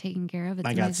just get taken care of. It's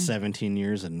I got amazing. 17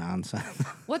 years of nonsense.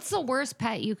 What's the worst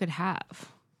pet you could have?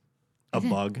 A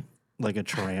bug, like a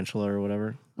tarantula or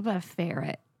whatever. What about a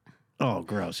ferret? Oh,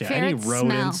 gross. Yeah.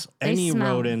 Ferrets Any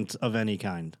smell. rodent of any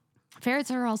kind.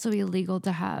 Ferrets are also illegal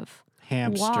to have.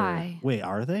 Hamster. Why? Wait,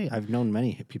 are they? I've known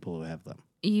many people who have them.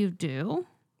 You do?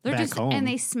 They're Back just home. and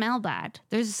they smell bad.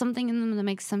 There's something in them that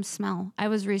makes them smell. I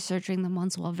was researching them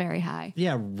once while very high.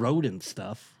 Yeah, rodent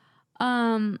stuff.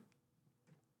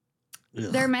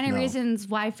 There are many no. reasons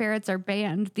why ferrets are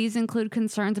banned. These include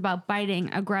concerns about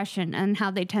biting, aggression, and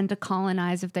how they tend to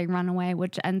colonize if they run away,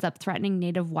 which ends up threatening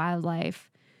native wildlife.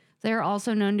 They are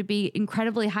also known to be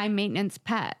incredibly high maintenance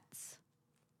pets.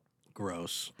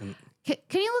 Gross. And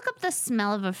Can you look up the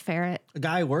smell of a ferret? a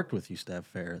guy I worked with used to have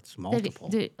ferrets, multiple.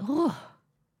 Mm.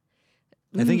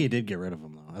 I think he did get rid of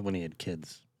them, though, when he had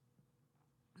kids.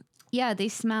 Yeah, they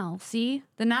smell. See?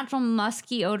 The natural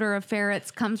musky odor of ferrets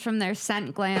comes from their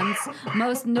scent glands,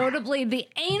 most notably the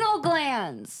anal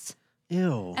glands,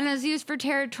 Ew. and is used for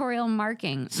territorial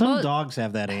marking. Some dogs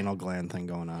have that anal gland thing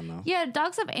going on, though. Yeah,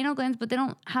 dogs have anal glands, but they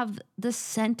don't have the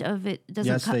scent of it.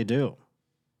 Yes, they do.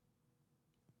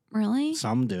 Really?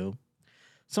 Some do.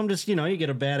 Some just, you get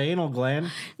a bad anal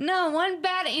gland. No, one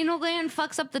bad anal gland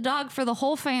fucks up the dog for the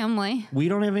whole family. We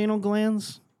don't have anal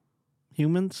glands?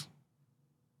 Humans?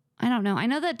 I don't know. I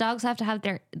know that dogs have to have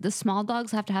the small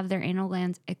dogs have to have their anal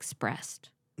glands expressed.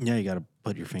 Yeah, you got to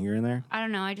put your finger in there. I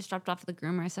don't know. I just dropped off the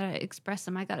groomer. I said I expressed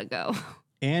them. I gotta go.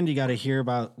 And you got to hear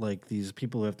about, like, these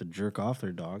people who have to jerk off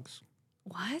their dogs.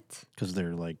 What? Because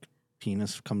their, like,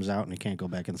 penis comes out and it can't go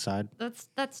back inside.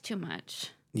 That's too much.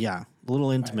 Yeah, a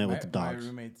little intimate with the My dogs.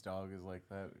 roommate's dog is like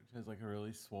that. It has like a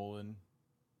really swollen.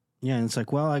 Yeah, and it's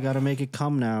like, well, I got to make it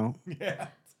come now. Yeah,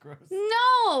 it's gross.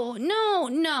 No.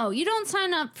 You don't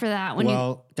sign up for that when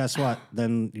you Guess what?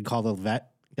 Then you call the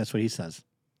vet. Guess what he says?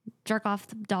 jerk off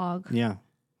the dog. Yeah.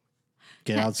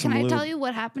 Get out some Can I lube. tell you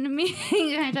what happened to me?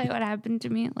 Can I tell you what happened to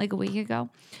me like a week ago?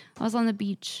 I was on the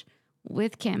beach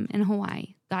with Kim in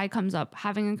Hawaii. Guy comes up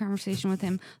having a conversation with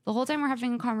him. The whole time we're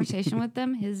having a conversation with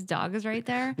them, his dog is right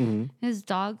there. Mm-hmm. His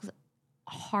dog's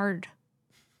hard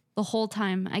the whole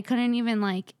time. I couldn't even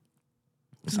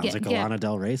Sounds like a Lana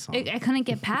Del Rey song. I couldn't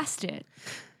get past it.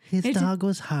 His dog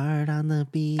was hard on the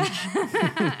beach.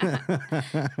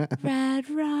 Red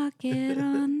rocket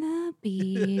on the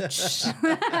beach.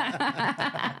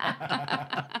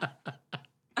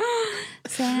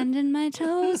 Sand in my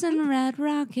toes and red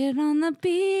rocket on the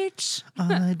beach.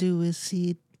 All I do is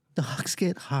see dogs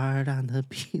get hard on the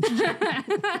beach.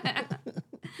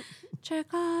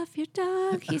 Jerk off your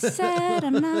dog, he said.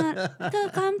 I'm not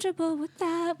comfortable with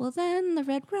that. Well, then the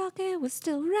red rocket was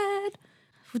still red.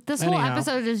 This whole Anyhow.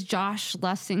 episode is Josh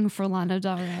lusting for Lana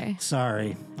Del Rey.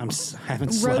 Sorry, I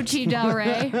haven't slept. Rochi Del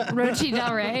Rey. Rochi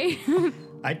Del Rey.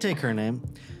 I'd take her name.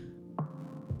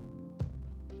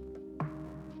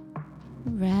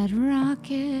 Red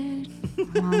rocket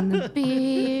on the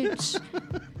beach.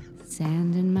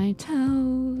 Sand in my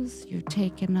toes. You're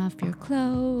taking off your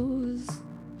clothes.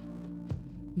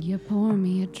 You pour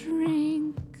me a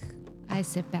drink. I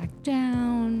sit back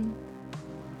down.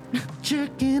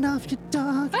 Jerking off your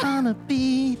dog on a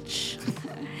beach.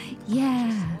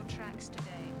 Yeah.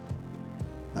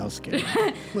 That was scary.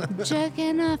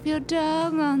 Jerking off your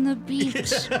dog on the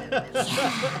beach.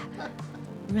 Yeah.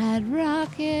 Red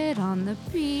rocket on the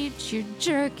beach. You're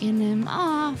jerking him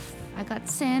off. I got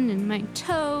sand in my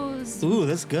toes. Ooh,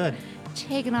 that's good.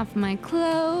 Taking off my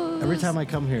clothes. Every time I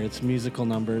come here, it's musical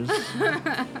numbers.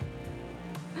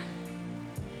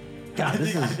 God,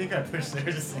 I think I pushed Sarah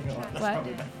to sing along. That's What?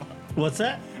 probably my fault. What's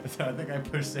that? So I think I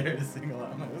pushed Sarah to sing a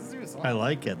lot. I'm like, let's do a song. I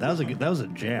like it. That was a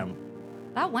jam.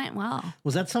 That went well.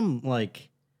 Was that some like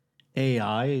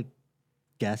AI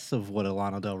guess of what a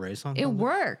Lana Del Rey song? It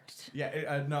worked.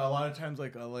 Yeah, no. A lot of times,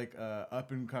 like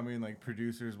up and coming like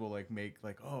producers will like make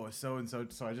like, oh, so and so.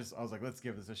 So I was like, let's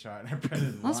give this a shot. And I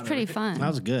printed. That was pretty fun. That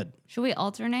was good. Should we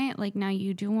alternate? Like now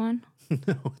you do one.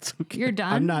 No, it's okay. You're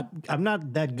done? I'm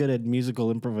not that good at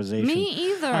musical improvisation. Me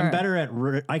either. I'm better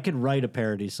at. I could write a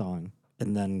parody song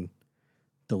and then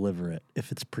deliver it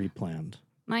if it's pre-planned.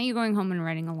 Not you going home and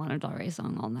writing a Lana Del Rey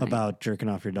song all night. About jerking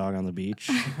off your dog on the beach.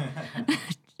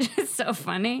 It's so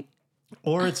funny.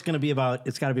 Or it's got to be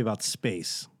about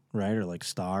space, right? Or like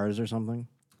stars or something.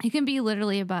 It can be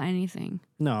literally about anything.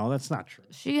 No, that's not true.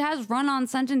 She has run-on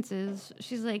sentences.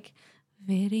 She's like,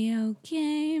 video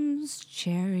games,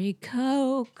 cherry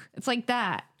Coke. It's like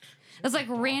that. It's like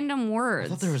random I words.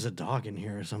 thought there was a dog in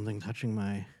here or something touching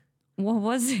my... What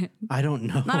was it? I don't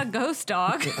know. Not a ghost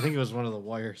dog. I think it was one of the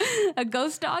wires. A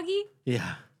ghost doggy?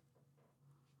 Yeah.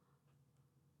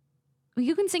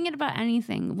 You can sing it about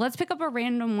anything. Let's pick up a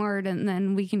random word and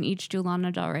then we can each do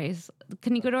Lana Del Rey's.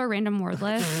 Can you go to a random word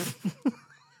list?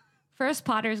 First,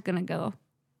 Potter's going to go.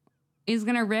 He's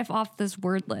going to riff off this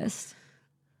word list.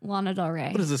 Lana Del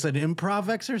Rey. What is this, an improv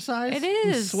exercise? It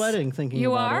is. I'm sweating thinking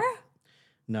You about are? it.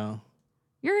 No.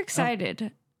 You're excited.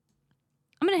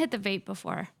 I'm going to hit the vape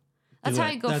before. That's Do how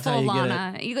it. you go That's how full you get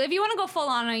Lana. If you want to go full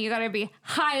Lana, you got to be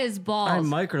high as balls. I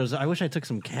micros. I wish I took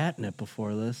some catnip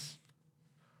before this.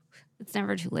 It's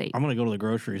never too late. I'm going to go to the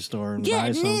grocery store and Get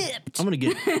buy some. nipped. I'm going to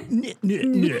get nipped.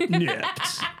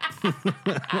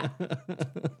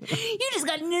 You just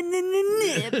got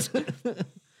nipped.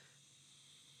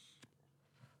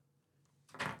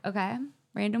 Okay.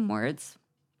 Random words.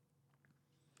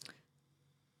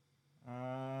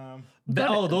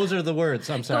 Those are the words.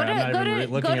 I'm sorry. I'm not even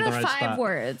looking at the right five spot.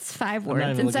 words. Five I'm not words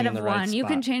even instead looking of in the right one. You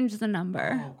can spot. change the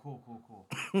number. Oh,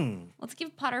 cool. Let's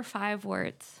give Potter 5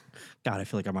 words. God, I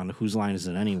feel like I'm on Whose Line Is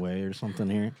It Anyway or something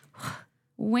here.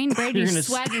 Wayne You're Brady's gonna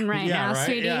sweating right yeah, now, right?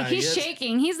 sweetie. Yeah, he He's is.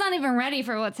 shaking. He's not even ready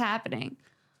for what's happening.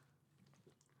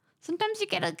 Sometimes you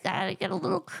gotta get a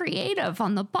little creative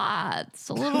on the pods,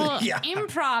 a little Yeah.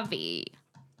 improv-y.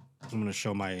 I'm going to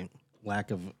show my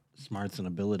lack of smarts and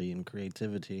ability and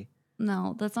creativity.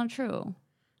 No, that's not true.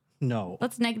 No.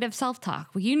 That's negative self-talk.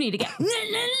 Well, you need to get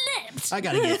nipped. I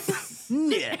got to get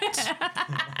nipped.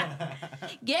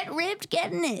 Get ripped,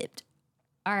 get nipped.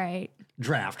 All right.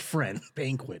 Draft, friend,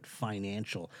 banquet,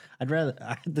 financial. I'd rather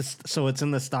this. So it's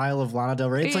in the style of Lana Del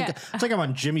Rey. It's Yeah. like I'm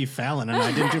on Jimmy Fallon and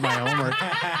I didn't do my homework.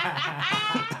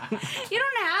 You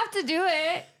don't have to do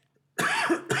it.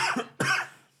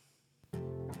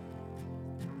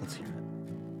 Let's hear it.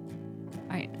 All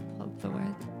right, pull up the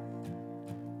word.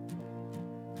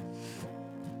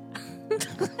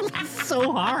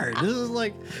 So hard. This is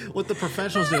like what the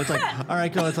professionals do. It's like, all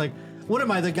right, go. It's like, what am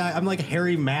I, the guy? I'm like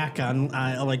Harry Mack on.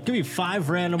 Like, give me 5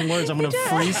 random words. I'm gonna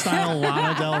freestyle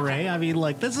Lana Del Rey. I mean,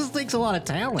 like, this takes a lot of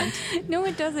talent. No,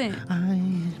 it doesn't.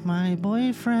 My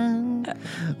boyfriend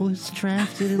was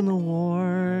drafted in the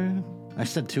war. I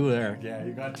said 2 there. Yeah,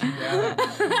 you got 2 down.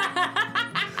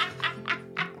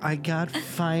 I got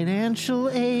financial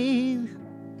aid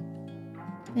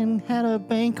and had a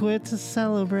banquet to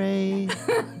celebrate.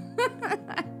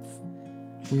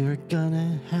 We were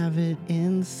gonna have it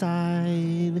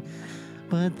inside,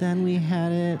 but then we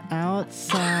had it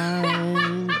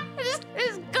outside.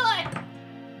 It's good.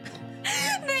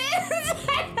 The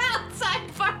inside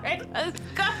outside part is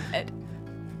good.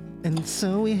 And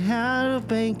so we had a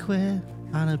banquet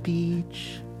on a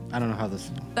beach. I don't know how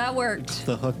That worked.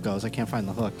 the hook goes. I can't find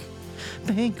the hook.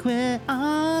 Banquet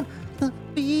on the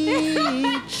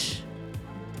beach.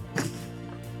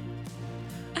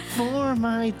 For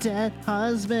my dead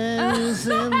husband who's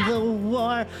in the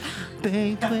war.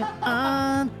 Banquet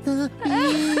on the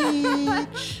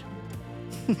beach.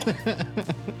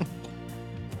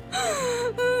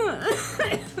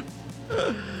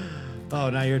 Oh,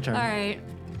 now your turn. All right.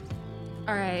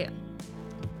 All right.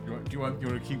 Do you want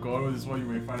to keep going with this one? You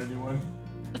may find a new one.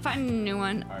 Find a new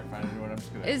one. All right, find a new one. I'm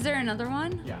just gonna. Is there another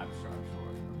one? Yeah, I'm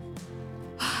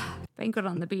sure. Banquet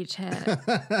on the beach head.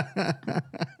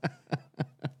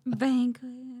 Banquet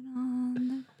on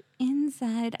the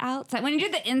inside outside. When you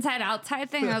did the inside outside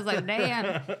thing, I was like,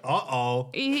 damn. Uh-oh.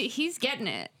 He's getting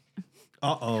it.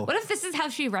 Uh-oh. What if this is how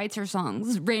she writes her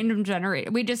songs? Random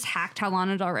generator. We just hacked how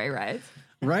Lana Del Rey writes.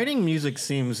 Writing music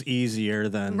seems easier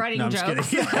than... Writing No, I'm just jokes.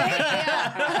 kidding.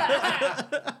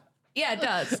 Yeah, it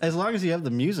does. As long as you have the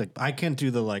music. I can't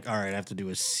do the, like, all right, I have to do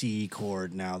a C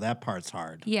chord now. That part's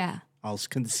hard. Yeah. I'll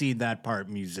concede that part,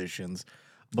 musicians.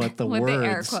 but the With the air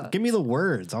words. quotes. Give me the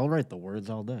words. I'll write the words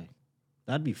all day.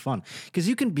 That'd be fun because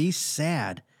you can be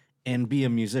sad and be a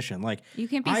musician. Like You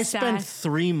can be I spent sad.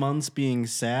 3 months being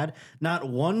sad. Not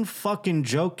one fucking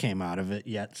joke came out of it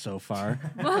yet so far.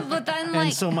 Well, but then, And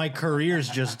like, so my career's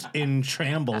just in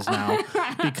shambles now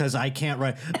because I can't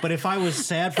write. But if I was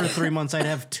sad for 3 months, I'd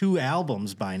have 2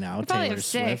 albums by now. you probably Taylor have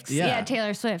Swift. 6. Yeah,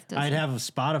 Taylor Swift. I'd have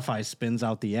Spotify spins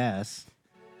out the ass.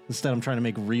 Instead, I'm trying to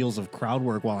make reels of crowd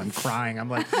work while I'm crying. I'm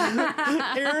like,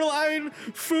 airline,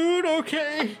 food,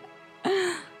 okay. All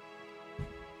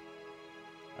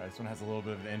right, this one has a little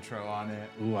bit of an intro on it.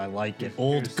 Ooh, I like it. Here's-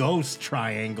 Old here's- ghost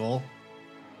triangle.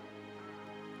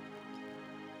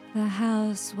 The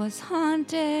house was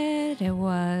haunted. It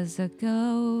was a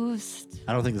ghost.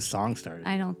 I don't think the song started.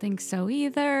 I don't think so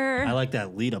either. I like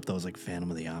that lead up, though. It was like Phantom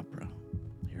of the Opera.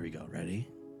 Here we go. Ready?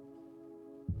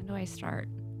 When do I start?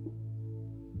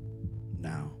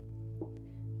 Now.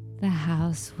 The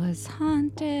house was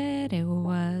haunted. It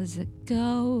was a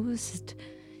ghost.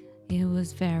 It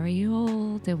was very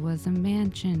old. It was a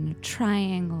mansion, a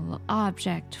triangle,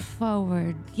 object,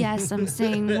 forward. Yes, I'm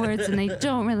saying words and they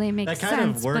don't really make That kind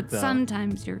of sense, worked, but though.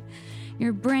 sometimes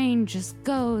your brain just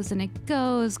goes and it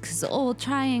goes because old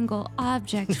triangle,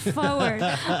 object, forward.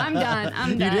 I'm done. I'm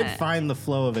You done. did find the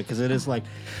flow of it because it is like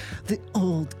the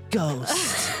old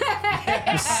ghost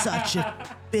was such a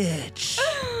bitch.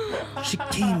 She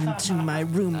came into my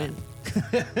room and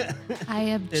I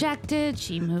objected.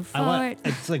 She moved I forward. want.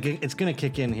 It's like it's gonna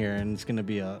kick in here and it's gonna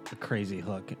be a crazy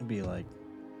hook. It'd be like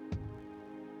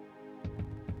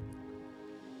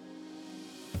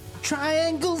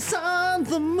triangles on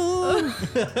the moon.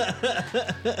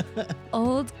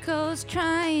 Old ghost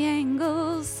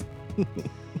triangles.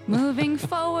 Moving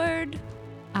forward.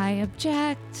 I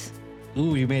object.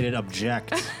 Ooh, you made it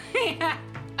object Yeah,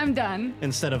 I'm done.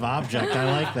 instead of object. I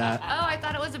like that. Oh, I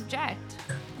thought it was object.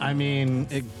 I mean,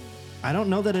 I don't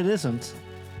know that it isn't.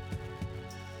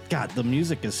 God, the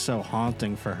music is so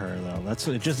haunting for her, though.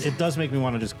 It does make me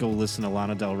want to just go listen to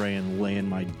Lana Del Rey and lay in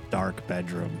my dark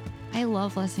bedroom I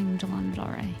love listening to Lana Del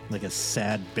Rey. like a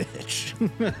sad bitch.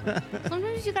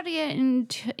 Sometimes you gotta get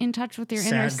in touch with your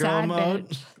inner Sad girl sad mode?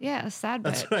 bitch. Yeah, sad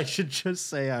That's bitch. what I should just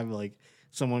say. I'm like,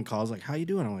 someone calls like, "How you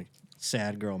doing?" I'm like,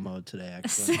 "Sad girl mode today."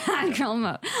 Actually, Sad girl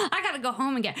mode. I gotta go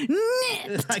home and get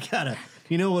knit. I gotta.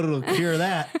 You know what'll cure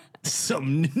that?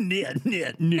 Some knit.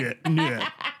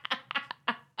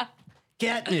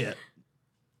 Catnip.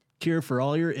 Cure for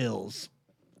all your ills.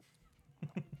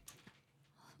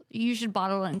 You should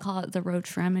bottle it and call it the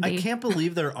Roach Remedy. I can't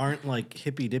believe there aren't like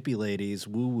hippy dippy ladies,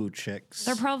 woo woo chicks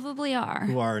There probably are.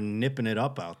 who are nipping it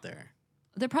up out there,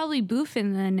 They're probably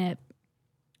boofing the nip.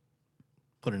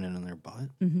 putting it in their butt.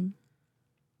 You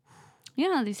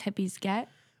know how these hippies get.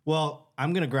 Well,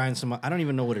 I'm gonna grind some. I don't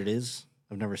even know what it is.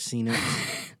 I've never seen it.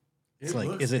 It's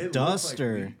like, is it looks dust like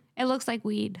or weed. It looks like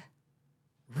weed.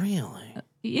 really?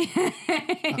 Yeah.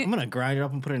 I'm gonna grind it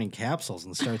up and put it in capsules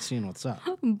and start seeing what's up.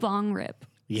 Bong rip.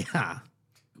 Yeah.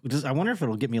 I wonder if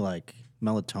it'll get me like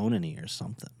melatonin-y or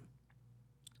something.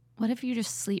 What if you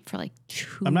just sleep for like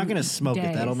 2 I'm not gonna smoke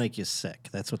it. That'll days? make you sick.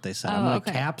 That's what they said. I'm Oh, gonna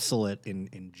okay. capsule it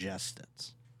and ingest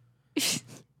it.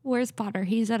 Where's Potter?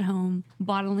 He's at home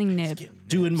bottling nip.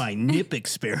 Doing my nip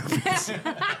experiments.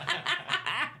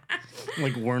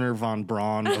 Like Werner von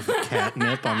Braun of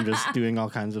catnip. I'm just doing all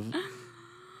kinds of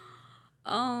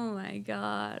Oh my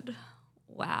God.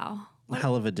 Wow.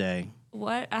 hell of a day.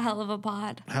 What a hell of a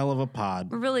pod. Hell of a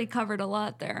pod. We really covered a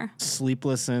lot there.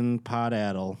 Sleepless in pod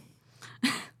addle.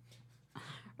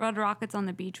 Red Rockets on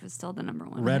the Beach was still the number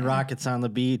one. Red hit. Rockets on the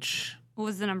beach. What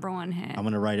was the number one hit? I'm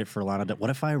gonna write it for Lana Del. What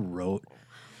if I wrote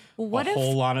What a if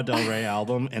whole Lana Del Rey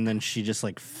album and then she just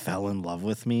like fell in love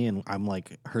with me and I'm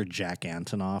like her Jack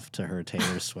Antonoff to her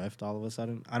Taylor Swift all of a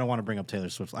sudden? I don't want to bring up Taylor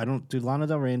Swift. Do Lana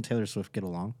Del Rey and Taylor Swift get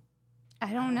along?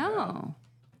 I don't know.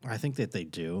 I think that they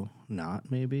do. Not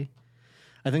maybe.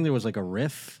 I think there was like a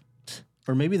riff,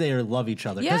 or maybe they love each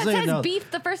other. Yeah, it they says know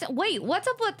beef the first. Wait, what's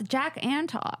up with Jack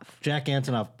Antonoff? Jack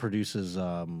Antonoff produces,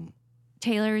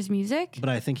 Taylor's music? but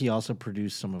I think he also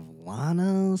produced some of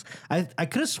Lana's. I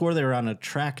could have swore they were on a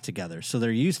track together. So there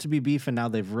used to be beef, and now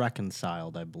they've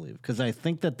reconciled, I believe, because I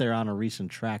think that they're on a recent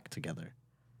track together.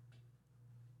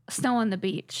 Snow on the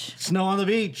Beach. Snow on the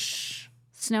beach.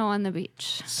 Snow on the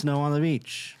Beach. Snow on the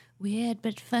beach. Weird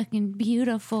but fucking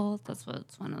beautiful. That's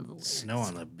what's one of the lyrics. Snow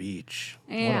on the beach.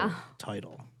 Yeah. What a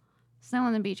title. Snow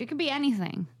on the Beach. It could be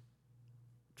anything.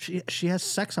 She has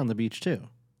sex on the beach too,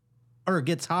 or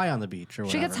gets high on the beach, or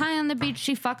She whatever. gets high on the beach.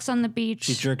 She fucks on the beach.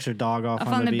 She jerks her dog off off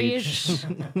on the beach.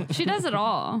 She does it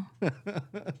all.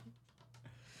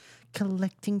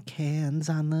 Collecting cans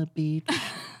on the beach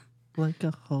like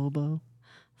a hobo.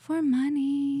 for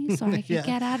money so I could Yeah.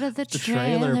 get out of the The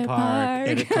trailer park.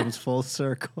 and it comes full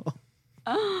circle.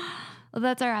 Well,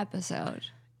 that's our episode.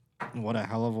 What a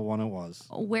hell of a one it was.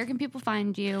 Where can people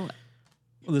find you?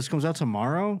 Well, this comes out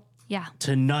tomorrow. Yeah.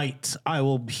 Tonight, I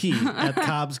will be at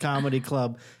Cobb's Comedy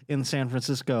Club in San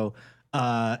Francisco.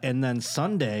 And then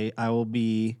Sunday, I will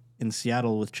be in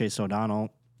Seattle with Chase O'Donnell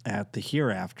at the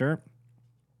Hereafter.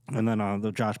 And then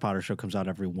the Josh Potter Show comes out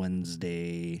every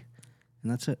Wednesday.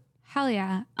 And that's it. Hell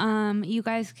yeah. You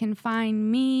guys can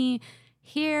find me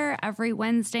here every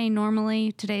Wednesday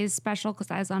normally. Today's special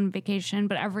because I was on vacation,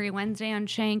 but every Wednesday on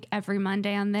Shank, every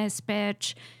Monday on This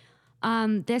Bitch.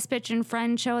 This Bitch and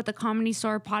Friend show at the Comedy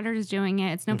Store. Potter's doing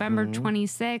it. It's November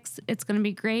 26th. It's going to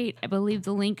be great. I believe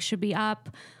the link should be up.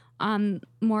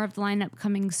 More of the lineup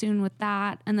coming soon with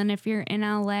that. And then if you're in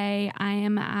LA, I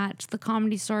am at the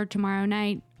Comedy Store tomorrow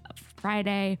night,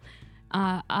 Friday,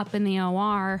 up in the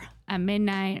OR at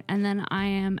midnight. And then I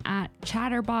am at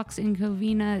Chatterbox in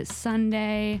Covina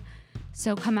Sunday.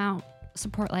 So come out,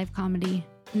 support live comedy.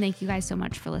 And thank you guys so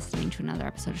much for listening to another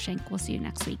episode of Shank. We'll see you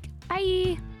next week.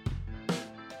 Bye.